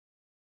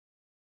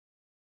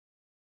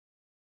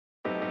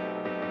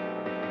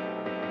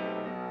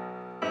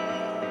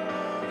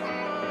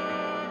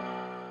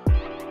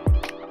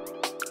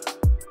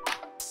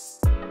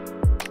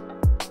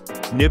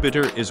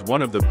NiBiTor is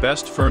one of the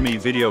best Fermi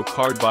video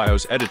card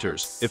BIOS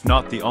editors, if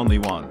not the only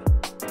one.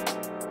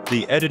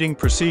 The editing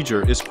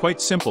procedure is quite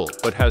simple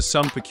but has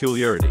some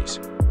peculiarities.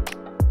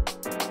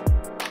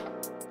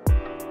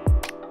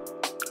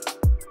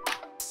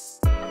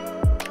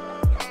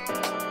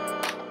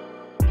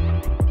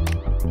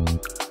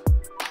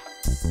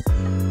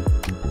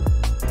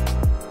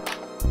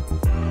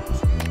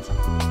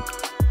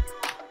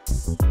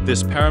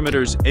 This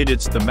parameters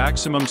edits the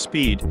maximum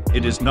speed.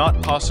 It is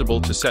not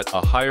possible to set a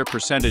higher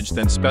percentage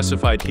than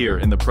specified here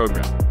in the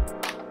program.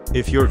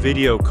 If your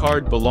video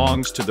card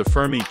belongs to the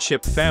Fermi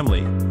chip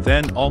family,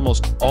 then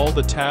almost all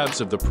the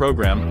tabs of the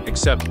program,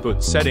 except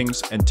boot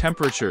settings and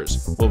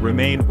temperatures, will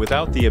remain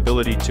without the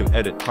ability to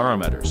edit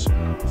parameters.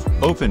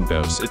 Open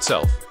BIOS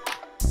itself.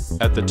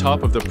 At the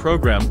top of the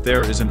program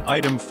there is an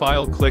item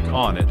file. Click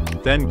on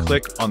it, then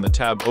click on the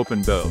tab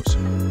Open BIOS.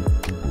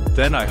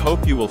 Then I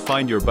hope you will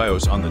find your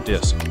BIOS on the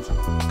disk.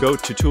 Go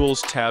to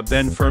Tools tab,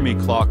 then Fermi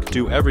clock.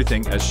 Do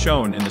everything as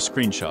shown in the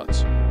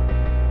screenshots.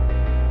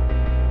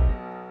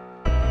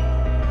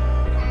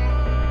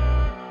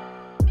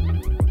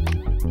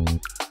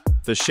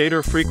 The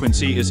shader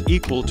frequency is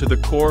equal to the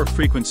core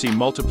frequency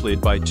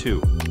multiplied by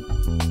 2.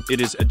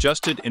 It is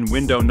adjusted in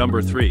window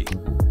number 3.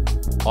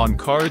 On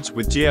cards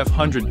with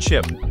GF100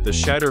 chip, the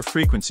shader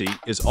frequency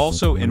is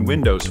also in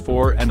windows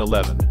 4 and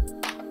 11.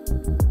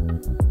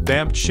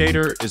 Bamped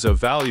shader is a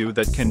value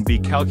that can be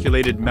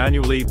calculated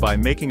manually by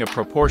making a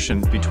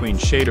proportion between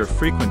shader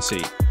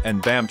frequency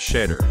and bamped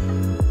shader.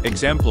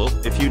 Example,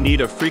 if you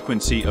need a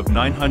frequency of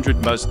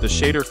 900 Ms, the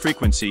shader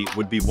frequency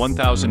would be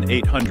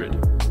 1800.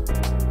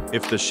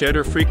 If the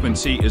shader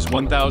frequency is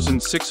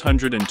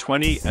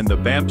 1620 and the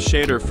bamped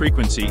shader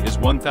frequency is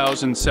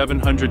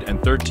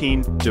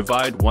 1713,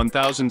 divide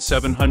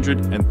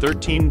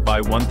 1713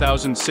 by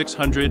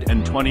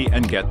 1620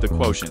 and get the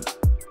quotient.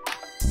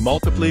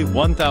 Multiply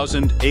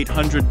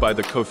 1800 by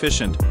the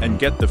coefficient and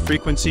get the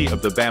frequency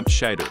of the bamped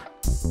shader.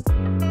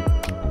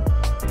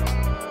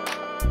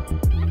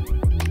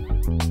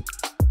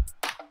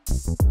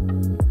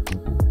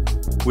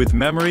 With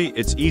memory,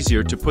 it's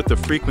easier to put the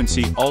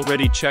frequency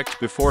already checked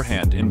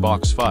beforehand in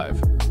box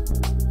 5.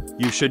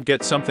 You should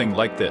get something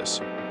like this.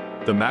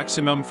 The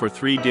maximum for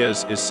 3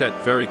 DIS is set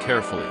very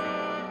carefully.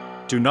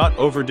 Do not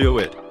overdo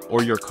it,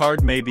 or your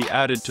card may be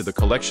added to the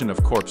collection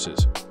of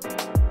corpses.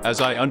 As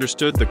I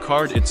understood, the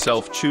card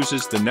itself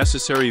chooses the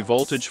necessary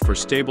voltage for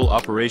stable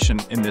operation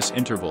in this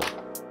interval.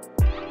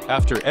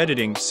 After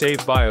editing,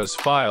 save BIOS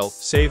file,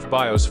 save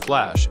BIOS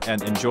flash,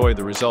 and enjoy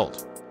the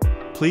result.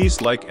 Please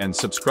like and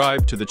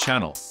subscribe to the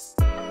channel.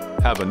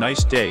 Have a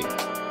nice day.